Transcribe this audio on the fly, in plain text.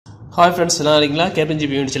Hi friends, நான் இருக்கீங்களா captain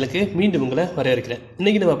GB unit சேனலுக்கு மீண்டும் உங்களை வரவேற்கிறேன்.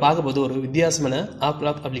 இன்னைக்கு நம்ம பார்க்க போது ஒரு வித்தியாசமான ஆப்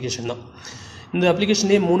லாக் அப்ளிகேஷன் தான். இந்த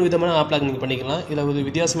அப்ளிகேஷன்லேயே 3 விதமான ஆப் லாக் நீங்கள் பண்ணிக்கலாம். இதில் ஒரு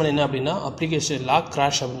வித்தியாசமான என்ன அப்படின்னா அப்ளிகேஷன் லாக்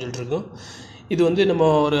கிராஷ் அப்படின்னு சொல்லிட்டு இருக்கும். இது வந்து நம்ம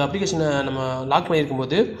ஒரு அப்ளிகேஷனை நம்ம லாக் பண்ணியிருக்கும்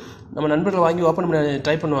போது நம்ம நண்பர்கள் வாங்கி ஓப்பன் பண்ண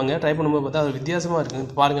ட்ரை பண்ணும்போது பார்த்தா அது வித்தியாசமாக இருக்குது.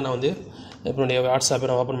 இப்போ பாருங்கள், நான் வந்து இப்போ என்னுடைய வாட்ஸ்அப்பை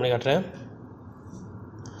நான் ஓப்பன் பண்ணி காட்டுறேன்.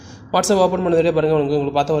 வாட்ஸ்அப் ஓப்பன் பண்ணதே பாருங்கள்,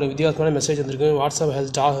 உங்களுக்கு பார்த்தா ஒரு வித்தியாசமான மெசேஜ் வந்துருக்கு. வாட்ஸ்அப்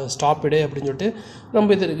ஹேஸ் ஸ்டாப்டு அப்படின்னு சொல்லிட்டு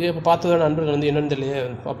ரொம்ப இது இருக்குது. இப்போ பார்த்ததோட நண்பர்கள் வந்து என்னென்னு தெரியல,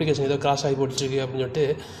 அப்ளிகேஷன் ஏதோ கிராஷ் ஆகி போட்டுருக்கு அப்படின்னு சொல்லிட்டு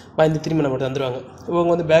பயந்து திரும்பி நம்ம வந்துடுவாங்க.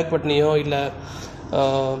 இவங்க வந்து பேக் பட்டனையோ இல்லை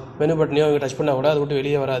மெனு பட்டனையோ இவங்க டச் பண்ணால் கூட அதை விட்டு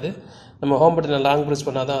வெளியே வராது. நம்ம ஹோம் பட்டனை லாங் ப்ரெஸ்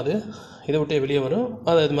பண்ணால் தான் அது இதை விட்டு வெளியே வரும்.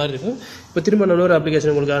 அது மாதிரி இருக்கும். இப்போ திரும்ப நான் ஒரு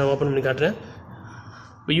அப்ளிகேஷன் உங்களுக்கு நான் ஓப்பன் பண்ணி காட்டுறேன்.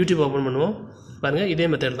 இப்போ யூடியூப் ஓப்பன் பண்ணுவோம். பாருங்கள், இதே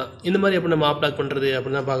மெத்தட் தான். இந்த மாதிரி எப்படி நம்ம ஆப் லாக் பண்ணுறது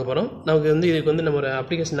அப்படின்னு தான் பார்க்க போகிறோம். நமக்கு வந்து இதுக்கு வந்து நம்ம ஒரு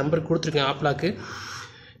அப்ளிகேஷன் நம்பர் கொடுத்துருக்கேன் ஆப் லாக்கு.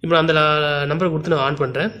 இப்போ அந்த நம்பரை கொடுத்து நான் ஆன்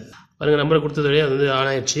பண்ணுறேன். பாருங்கள், நம்பரை கொடுத்ததோடய அது வந்து ஆன்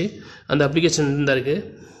ஆகிடுச்சு. அந்த அப்ளிகேஷன் தான் இருக்குது.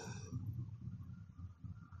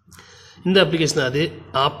 இந்த அப்ளிகேஷன் அது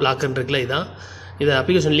ஆப் லாக்குன்னு இருக்குல்ல, இதான். இந்த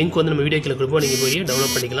அப்ளிகேஷன் லிங்க் வந்து நம்ம வீடியோக்கில் கொடுப்போம், நீங்கள் போய்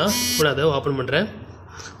டவுன்லோட் பண்ணிக்கலாம். இப்போ நான் அதை ஓப்பன் பண்ணுறேன்.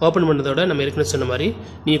 ஓப்பன் பண்ணுறதோட நம்ம ஏற்கனவே சொன்ன மாதிரி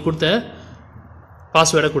நீங்கள் கொடுத்த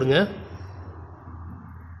பாஸ்வேர்டை கொடுங்க.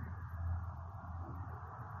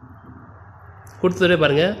 கொடுத்ததே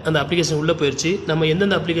பாருங்கள், அந்த அப்ளிகேஷன் உள்ளே போயிடுச்சு. நம்ம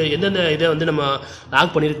எந்தெந்த இதை வந்து நம்ம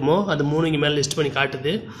லாக் பண்ணியிருக்கோமோ அது 3 இங்கே மேலே லிஸ்ட் பண்ணி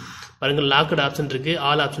காட்டுது. பாருங்கள், லாக்டு ஆப்ஷன் இருக்குது,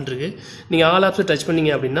 ஆல் ஆப்ஷன் இருக்குது. நீங்கள் ஆல் ஆப்ஷன் டச்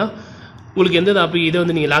பண்ணிங்க அப்படின்னா உங்களுக்கு எந்த இதை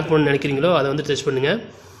வந்து நீங்கள் லாக் பண்ண நினைக்கிறீங்களோ அதை வந்து டச் பண்ணுங்கள்,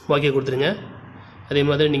 ஓகே கொடுத்துருங்க. அதே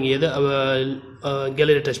மாதிரி நீங்கள் எதை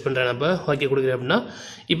கேலரி டச் பண்ணுறேன் அப்போ ஓகே கொடுக்குறேன் அப்படின்னா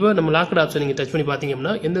இப்போ நம்ம லாக்டு ஆப்ஷன் நீங்கள் டச் பண்ணி பார்த்தீங்க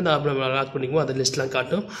அப்படின்னா எந்தெந்த ஆப் நம்ம லாக் பண்ணிக்குமோ அதை லிஸ்ட்லாம்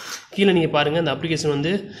காட்டும். கீழே நீங்கள் பாருங்கள், அந்த அப்ளிகேஷன்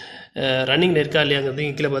வந்து ரன்னிங்கில் இருக்கா இல்லையாங்கிறது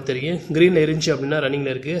கீழே பார்த்து தெரியும். க்ரீனில் இருந்துச்சு அப்படின்னா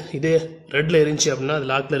ரன்னிங்கில் இருக்குது, இதே ரெட்டில் இருந்துச்சு அப்படின்னா அது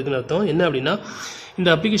லாக்கில் இருக்குன்னு அர்த்தம். என்ன அப்படின்னா இந்த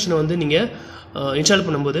அப்ளிகேஷனை வந்து நீங்கள் இன்ஸ்டால்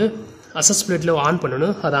பண்ணும்போது அசஸ்பிளேட்டில் ஆன்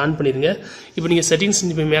பண்ணணும். அதை ஆன் பண்ணிடுங்க. இப்போ நீங்கள் செட்டிங்ஸ்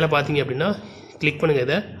இப்போ மேலே பார்த்தீங்க அப்படின்னா கிளிக் பண்ணுங்கள்.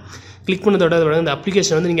 இதை கிளிக் பண்ணதோட இந்த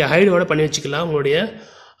அப்ளிகேஷன் வந்து நீங்கள் ஹைடோட பண்ணி வச்சுக்கலாம். உங்களுடைய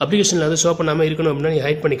அப்ளிகேஷனில் வந்து ஷோ பண்ணாமல் இருக்கணும் அப்படின்னா நீங்கள்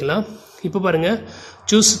ஹைட் பண்ணிக்கலாம். இப்போ பாருங்கள்,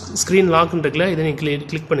 சூஸ் ஸ்க்ரீன் லாக்னு இருக்குல்ல, இதை நீங்கள்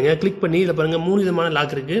கிளிக் பண்ணுங்கள். கிளிக் பண்ணி இதில் பாருங்கள் 3 விதமான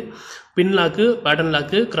லாக் இருக்குது. பின் lock, pattern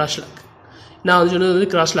lock, crash lock. நான் வந்து சொன்னது வந்து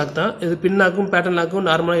கிராஷ் லாக் தான். இது பின் லாக்கும் பேட்டர்ன் லாக்கும்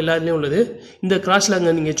நார்மலாக எல்லா இதுலேயும் உள்ளது. இந்த கிராஷ்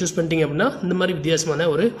லாக்கை நீங்கள் சூஸ் பண்ணிட்டீங்க அப்படின்னா இந்த மாதிரி வித்தியாசமான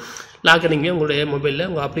ஒரு லாக்கை நீங்கள் உங்களுடைய மொபைலில்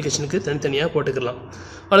உங்கள் அப்ளிகேஷனுக்கு தனித்தனியாக போட்டுக்கலாம்.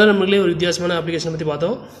 அவ்வளோ நம்மளே ஒரு வித்தியாசமான அப்ளிகேஷனை பற்றி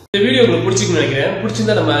பார்த்தோம். இந்த வீடியோ உங்களுக்கு பிடிச்சிருக்குன்னு நினைக்கிறேன்.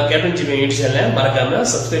 பிடிச்சிருந்தா நம்ம கேப்டன் ஜிபி யூடியூப் சேனலை மறக்காம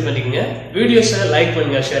சப்ஸ்கிரைப் பண்ணிக்கோங்க. வீடியோஸை லைக்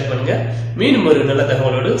பண்ணுங்க, ஷேர் பண்ணுங்க. மீண்டும் ஒரு நல்ல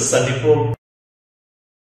தகவலோடு சந்திப்போம்.